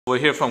We're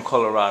here from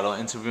Colorado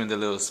interviewing the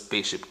little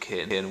spaceship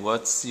kid. And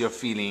what's your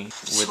feeling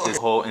with this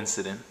whole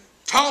incident?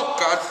 Oh,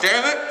 God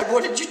damn it!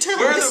 What did you tell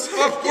me? Where the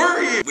fuck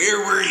were you?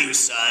 Where were you,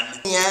 son?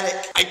 In the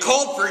attic. I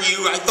called for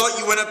you. I thought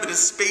you went up in a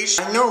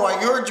spaceship. I know,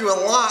 I heard you a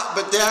lot,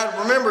 but Dad,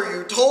 remember,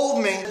 you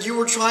told me you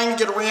were trying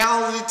to get a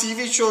reality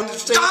TV show to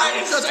stay.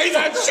 Say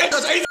that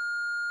shit!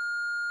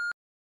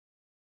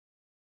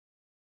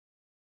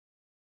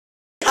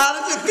 How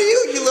does it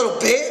feel, you little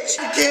bitch?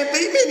 You can't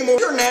beat me anymore.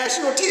 You're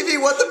national TV.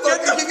 What the fuck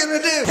are you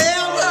gonna do?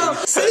 Hell no!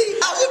 See?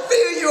 How's it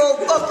feel, you old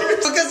fucker?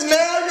 Because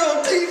now you're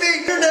on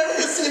TV. You're never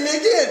gonna see me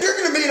again. You're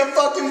gonna be in a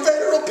fucking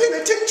federal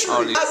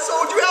penitentiary. I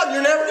sold you out and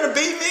you're never gonna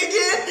beat me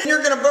again.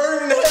 You're gonna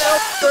burn in hell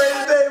for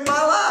every day of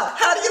my life.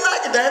 How do you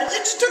like it, Daddy?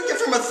 You just took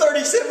it from a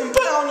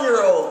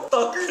 37-pound-year-old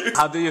fucker.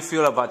 How do you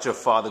feel about your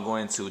father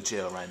going to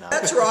jail right now?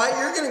 That's right.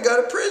 You're gonna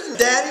go to prison,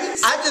 Daddy.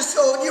 I just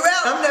sold you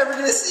out. I'm never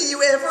gonna see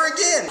you ever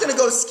again. I'm gonna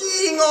go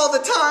skiing all the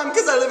time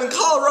because I live in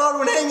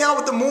Colorado and hang out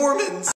with the Mormons.